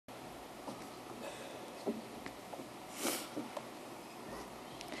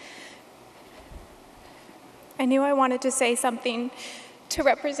I knew I wanted to say something to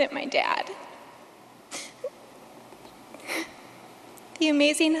represent my dad. The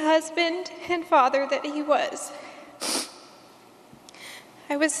amazing husband and father that he was.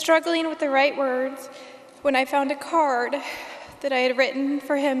 I was struggling with the right words when I found a card that I had written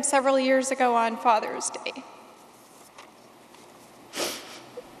for him several years ago on Father's Day.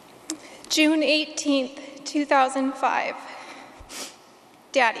 June 18th, 2005.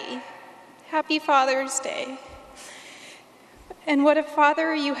 Daddy, happy Father's Day. And what a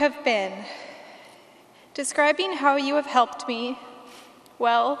father you have been. Describing how you have helped me,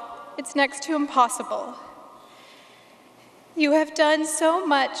 well, it's next to impossible. You have done so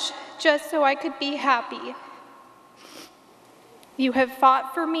much just so I could be happy. You have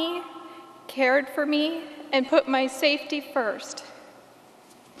fought for me, cared for me, and put my safety first.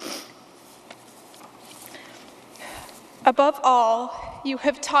 Above all, you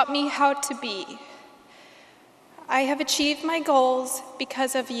have taught me how to be. I have achieved my goals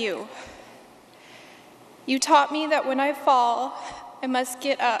because of you. You taught me that when I fall, I must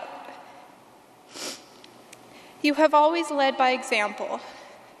get up. You have always led by example.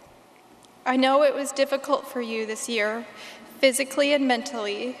 I know it was difficult for you this year, physically and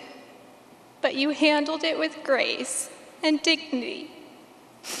mentally, but you handled it with grace and dignity.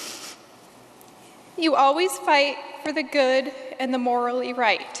 You always fight for the good and the morally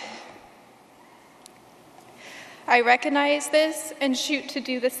right. I recognize this and shoot to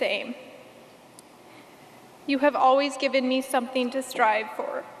do the same. You have always given me something to strive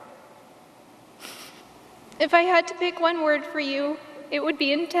for. If I had to pick one word for you, it would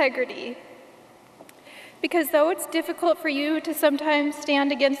be integrity. Because though it's difficult for you to sometimes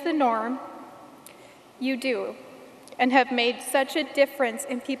stand against the norm, you do, and have made such a difference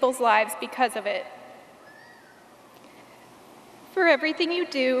in people's lives because of it. For everything you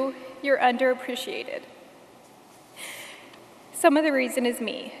do, you're underappreciated. Some of the reason is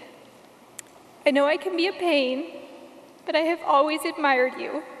me. I know I can be a pain, but I have always admired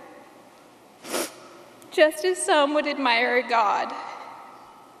you, just as some would admire a God.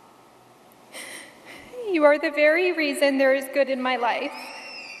 You are the very reason there is good in my life,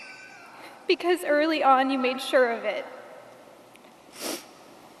 because early on you made sure of it.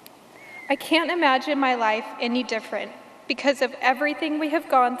 I can't imagine my life any different because of everything we have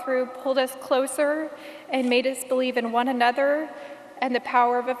gone through pulled us closer and made us believe in one another and the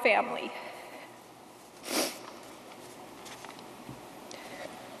power of a family.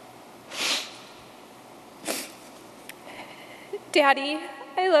 Daddy,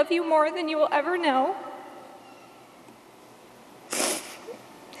 I love you more than you will ever know.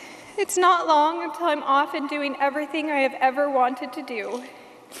 It's not long until I'm off and doing everything I have ever wanted to do.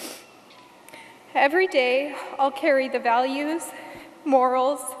 Every day, I'll carry the values,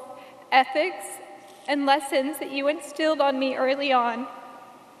 morals, ethics, and lessons that you instilled on me early on.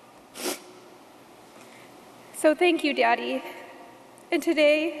 So thank you, Daddy. And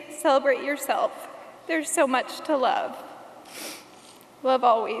today, celebrate yourself. There's so much to love. Love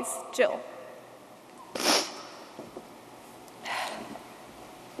always, Jill.